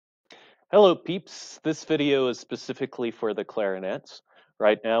Hello peeps, this video is specifically for the clarinets.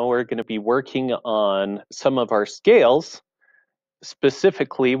 Right now we're going to be working on some of our scales.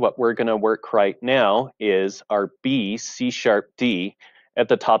 Specifically what we're going to work right now is our B, C sharp, D at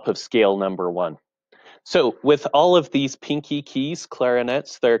the top of scale number 1. So with all of these pinky keys,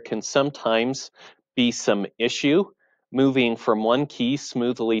 clarinets, there can sometimes be some issue moving from one key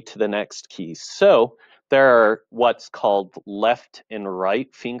smoothly to the next key. So there are what's called left and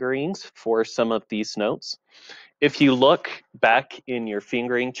right fingerings for some of these notes. If you look back in your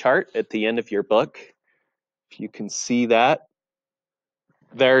fingering chart at the end of your book, if you can see that,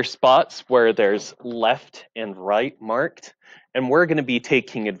 there are spots where there's left and right marked, and we're going to be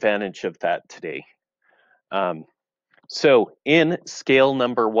taking advantage of that today. So in scale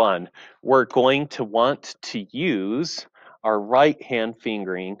number 1, we're going to want to use our right hand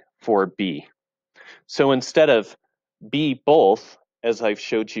fingering for B. So instead of B both, as I've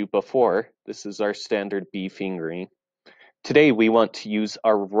showed you before, this is our standard B fingering. Today we want to use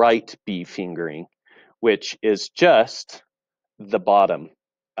our right B fingering, which is just the bottom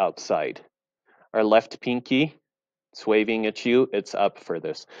outside. Our left pinky, it's waving at you, it's up for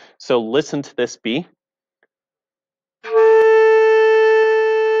this. So listen to this B. Of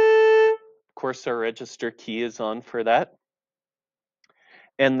course, our register key is on for that.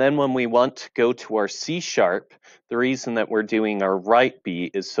 And then when we want to go to our C sharp, the reason that we're doing our right B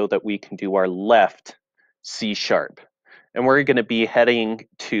is so that we can do our left C sharp. And we're going to be heading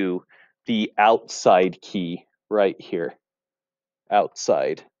to the outside key right here.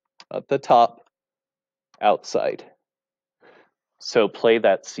 Outside. At the top, outside. So play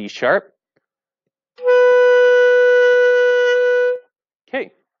that C sharp.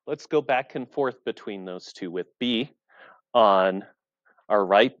 Okay, let's go back and forth between those two with B on our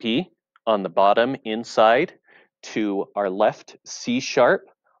right B on the bottom inside to our left C sharp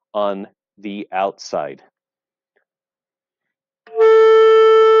on the outside.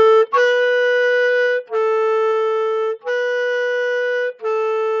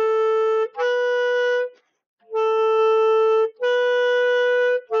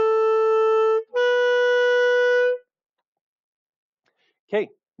 Okay,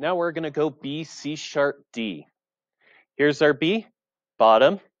 now we're going to go B, C sharp, D. Here's our B,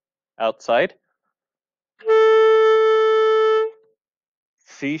 bottom, outside.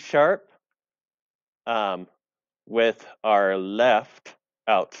 C sharp with our left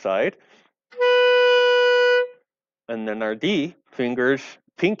outside. And then our D, fingers,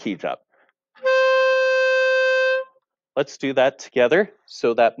 pinkies up. Let's do that together.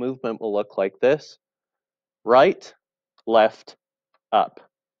 So that movement will look like this. Right, left, up.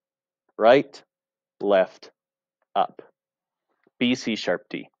 Right, left, up. B, C sharp,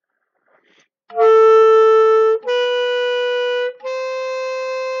 D.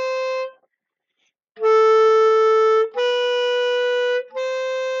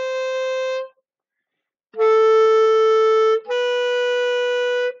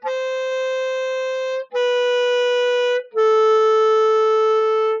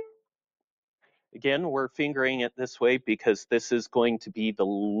 Again, we're fingering it this way because this is going to be the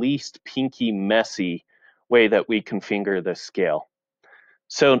least pinky messy way that we can finger this scale.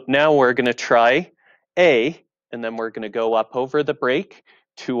 So now we're going to try A, and then we're going to go up over the break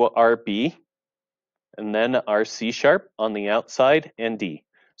to our B, and then our C sharp on the outside, and D.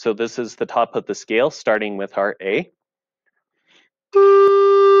 So this is the top of the scale, starting with our A.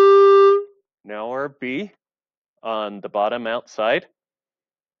 Now our B on the bottom outside.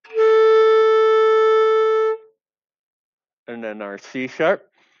 And then our C sharp.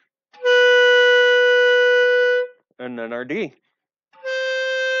 And then our D.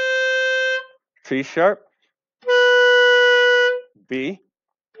 C sharp. B.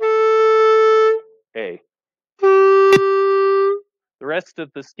 A. The rest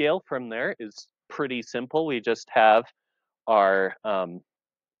of the scale from there is pretty simple. We just have our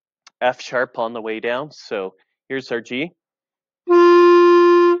F sharp on the way down. So here's our G.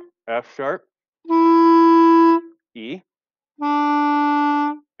 F sharp. E.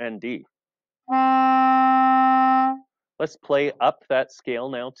 And D. Let's play up that scale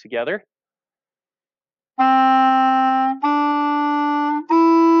now together.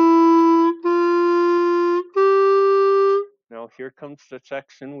 Now here comes the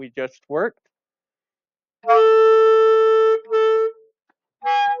section we just worked.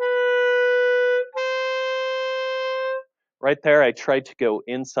 Right there, I tried to go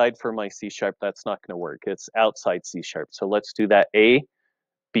inside for my C sharp. That's not going to work. It's outside C sharp. So let's do that. A,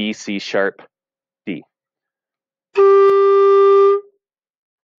 B, C sharp, D.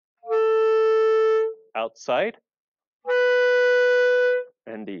 Outside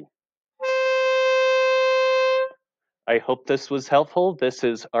and D. I hope this was helpful. This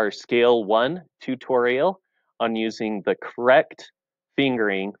is our Scale 1 tutorial on using the correct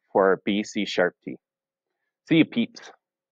fingering for B C sharp D. See you, peeps.